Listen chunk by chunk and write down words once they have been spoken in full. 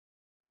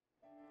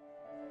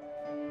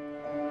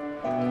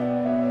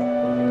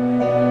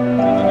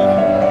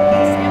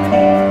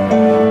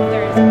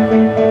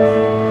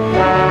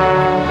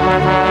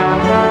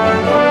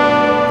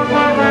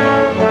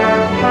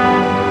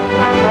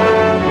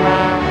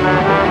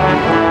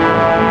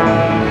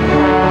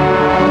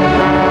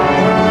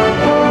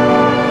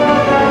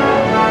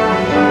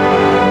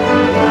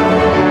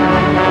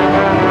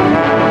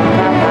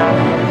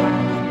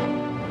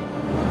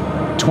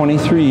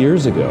3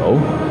 years ago,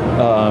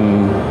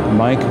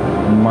 Mike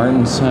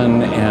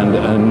Martinson and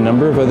a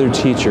number of other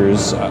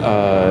teachers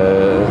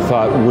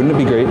thought, wouldn't it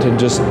be great to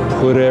just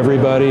put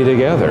everybody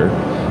together?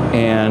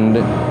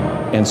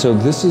 And so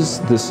this is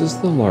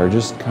the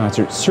largest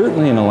concert,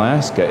 certainly in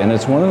Alaska, and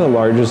it's one of the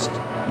largest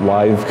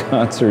live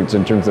concerts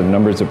in terms of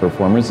numbers of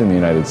performers in the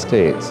United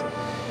States.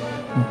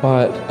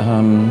 But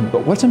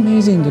what's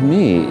amazing to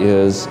me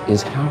is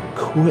how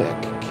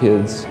quick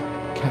kids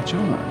catch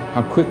on,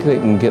 how quick they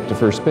can get to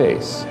first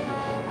base,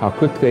 how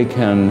quick they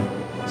can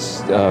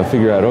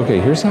figure out,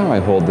 okay, here's how I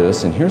hold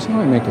this, and here's how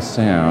I make a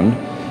sound.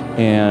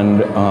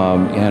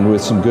 And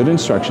with some good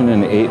instruction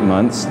in 8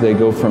 months, they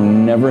go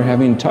from never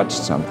having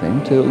touched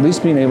something to at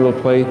least being able to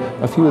play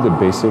a few of the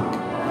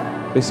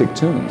basic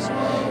tunes.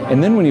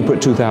 And then when you put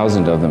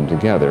 2,000 of them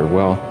together,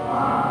 well,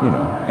 you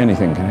know,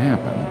 anything can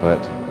happen,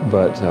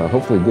 but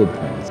hopefully good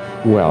things.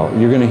 Well,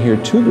 you're going to hear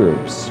two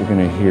groups. You're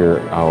going to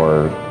hear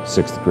our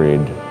 6th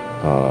grade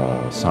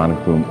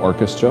Sonic Boom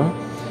Orchestra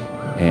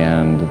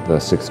and the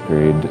 6th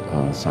grade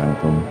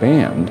Sonic Boom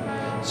Band.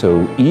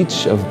 So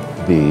each of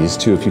these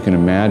two, if you can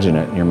imagine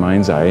it in your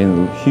mind's eye,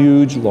 a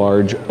huge,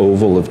 large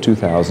oval of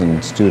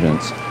 2,000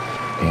 students,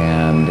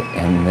 and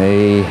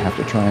they have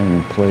to try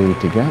and play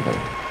together.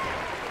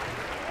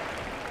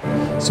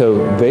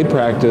 So they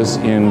practice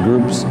in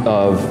groups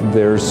of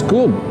their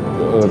school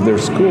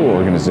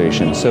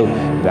organization. So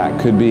that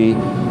could be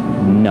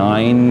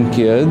 9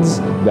 kids,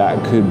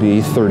 that could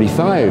be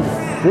 35,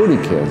 40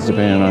 kids,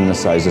 depending on the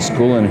size of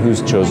school and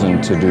who's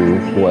chosen to do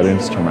what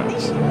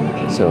instruments.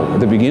 So at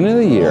the beginning of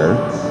the year,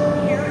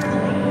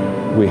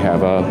 we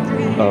have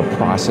a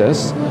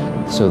process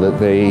so that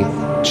they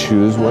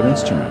choose what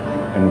instrument.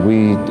 And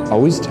we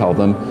always tell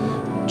them,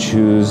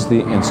 choose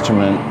the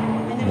instrument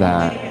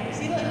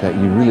that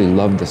you really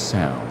love the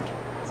sound.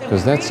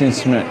 Because that's the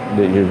instrument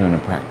that you're going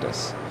to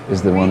practice,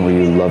 is the one where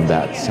you love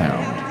that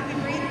sound.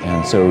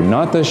 And so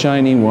not the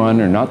shiny one,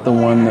 or not the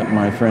one that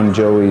my friend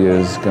Joey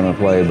is going to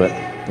play, but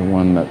the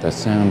one that the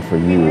sound for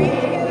you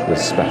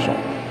is special.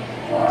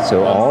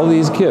 So all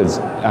these kids,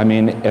 I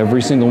mean,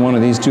 every single one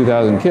of these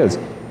 2,000 kids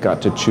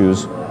got to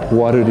choose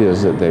what it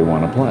is that they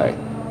want to play.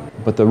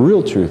 But the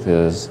real truth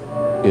is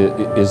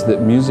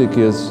that music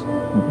is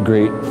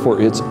great for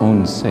its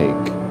own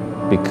sake,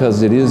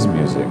 because it is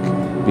music,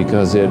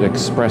 because it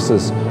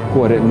expresses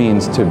what it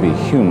means to be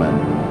human.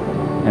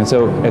 And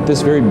so at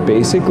this very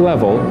basic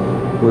level,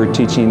 we're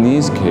teaching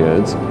these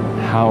kids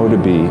how to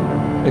be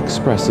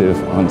expressive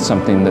on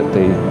something that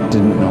they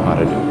didn't know how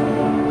to do.